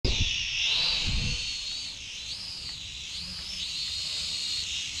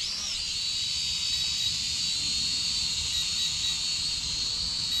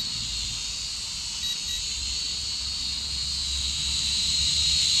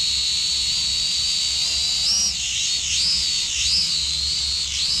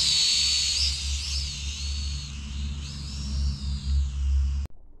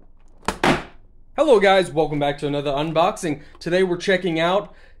Hello guys, welcome back to another unboxing. Today we're checking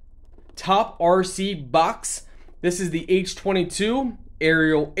out Top RC Box. This is the H22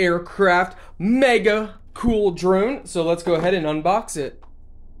 aerial aircraft mega cool drone. So let's go ahead and unbox it.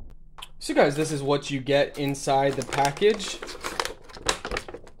 So guys, this is what you get inside the package.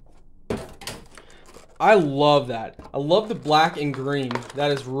 I love that. I love the black and green. That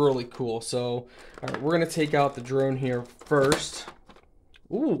is really cool. So, all right, we're gonna take out the drone here first.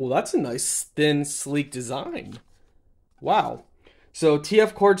 Ooh, that's a nice, thin, sleek design. Wow. So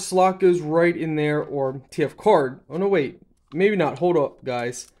TF card slot goes right in there, or TF card. Oh no, wait. Maybe not. Hold up,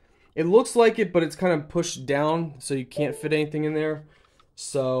 guys. It looks like it, but it's kind of pushed down, so you can't fit anything in there.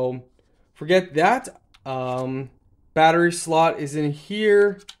 So forget that. Battery slot is in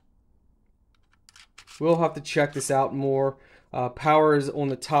here. We'll have to check this out more. Power is on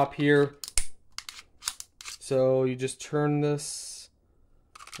the top here. So you just turn this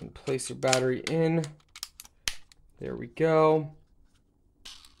and place your battery in. There we go.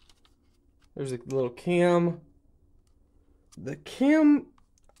 There's a little cam. The cam,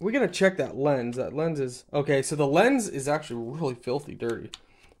 we gotta check that lens. That lens is, okay, so the lens is actually really filthy dirty.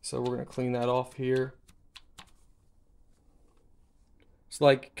 So we're gonna clean that off here. It's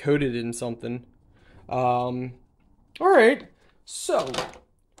like coated in something. Alright, so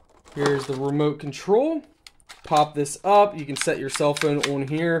here's the remote control. Pop this up. You can set your cell phone on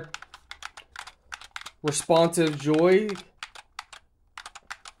here. Responsive joy.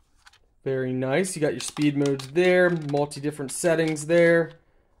 Very nice. You got your speed modes there. Multi different settings there.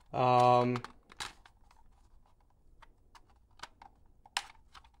 Well,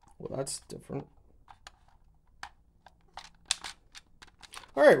 that's different.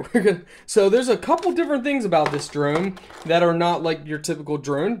 Alright, we're good. So there's a couple different things about this drone that are not like your typical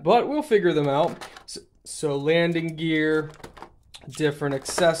drone, but we'll figure them out. So landing gear, different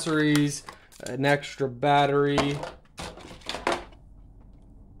accessories, an extra battery,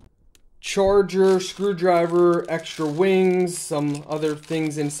 charger, screwdriver, extra wings, some other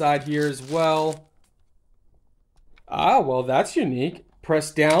things inside here as well. Ah, well, that's unique.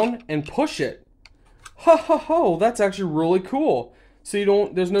 Press down and push it. Ho ho ho, that's actually really cool. So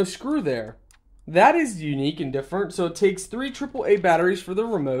there's no screw there. That is unique and different. So it takes 3 AAA batteries for the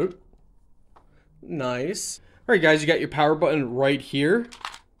remote. Nice. Alright guys, you got your power button right here.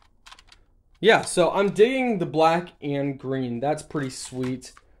 Yeah, so I'm digging the black and green. That's pretty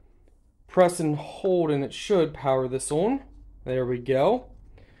sweet. Press and hold and it should power this on. There we go.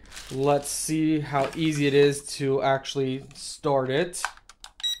 Let's see how easy it is to actually start it.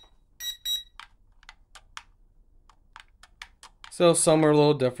 So some are a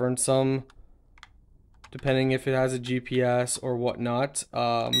little different, some depending if it has a GPS or whatnot.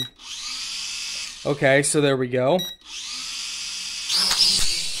 Okay, so there we go.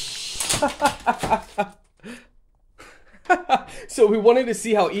 So we wanted to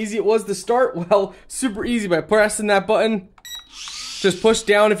see how easy it was to start. Well, super easy by pressing that button. Just push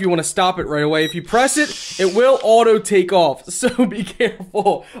down if you want to stop it right away. If you press it, it will auto take off. So be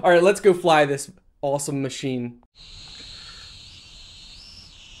careful. All right, let's go fly this awesome machine.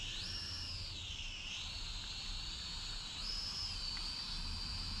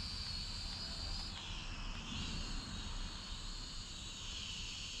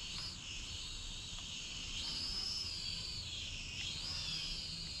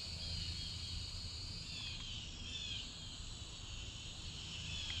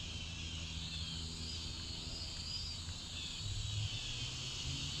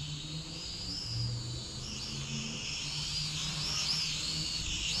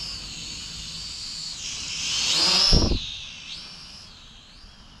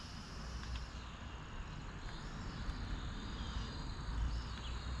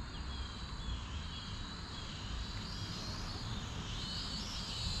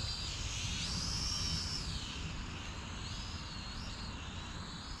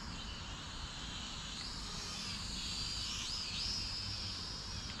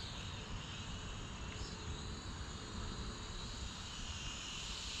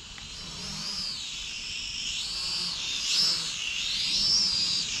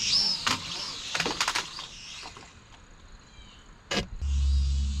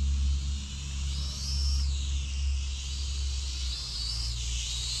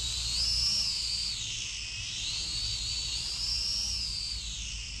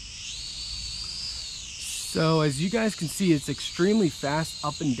 So as you guys can see, it's extremely fast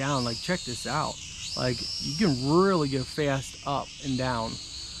up and down. Like, check this out. Like, you can really go fast up and down.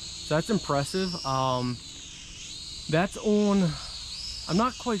 So that's impressive. That's on, I'm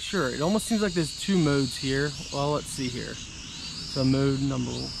not quite sure. It almost seems like there's two modes here. Well, let's see here. So mode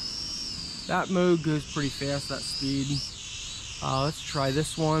number, That mode goes pretty fast, that speed. Let's try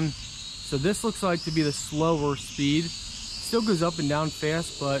this one. So this looks like to be the slower speed. Still goes up and down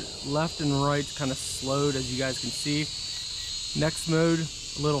fast, but left and right's kind of slowed, as you guys can see. Next mode,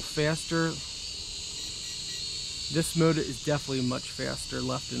 a little faster. This mode is definitely much faster,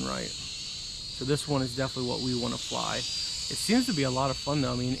 left and right. So this one is definitely what we want to fly. It seems to be a lot of fun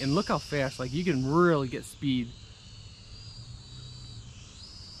though. I mean, and look how fast, like you can really get speed.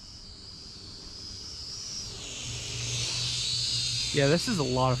 Yeah, this is a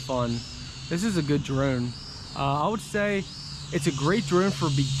lot of fun. This is a good drone. I would say it's a great drone for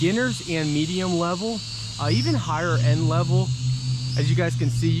beginners and medium level, even higher end level. As you guys can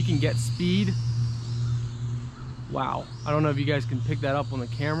see, you can get speed. Wow, I don't know if you guys can pick that up on the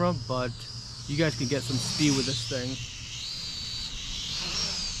camera, but you guys can get some speed with this thing.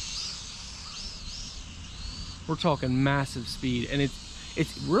 We're talking massive speed, and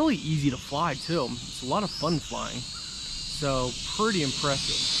it's really easy to fly too. It's a lot of fun flying, so pretty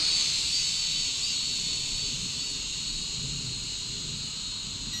impressive.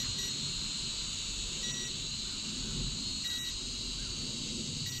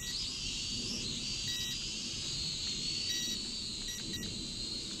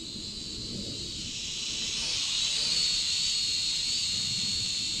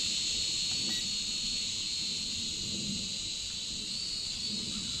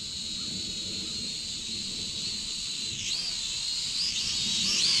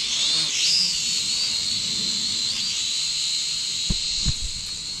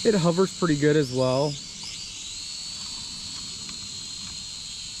 It hovers pretty good as well.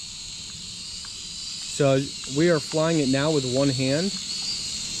 So we are flying it now with one hand.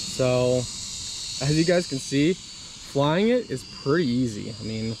 So as you guys can see, flying it is pretty easy. I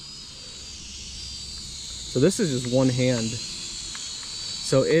mean, so this is just one hand.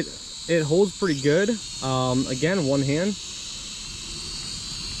 So it holds pretty good. Again, one hand.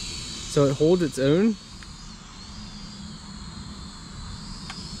 So it holds its own.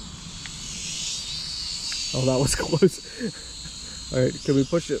 Oh, that was close. All right, can we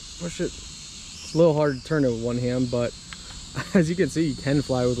push it? Push it. It's a little hard to turn it with one hand, but as you can see, you can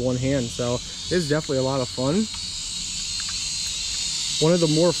fly with one hand. So it's definitely a lot of fun. One of the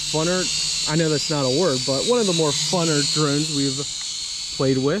more funner, I know that's not a word, but one of the more funner drones we've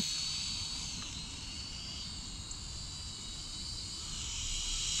played with.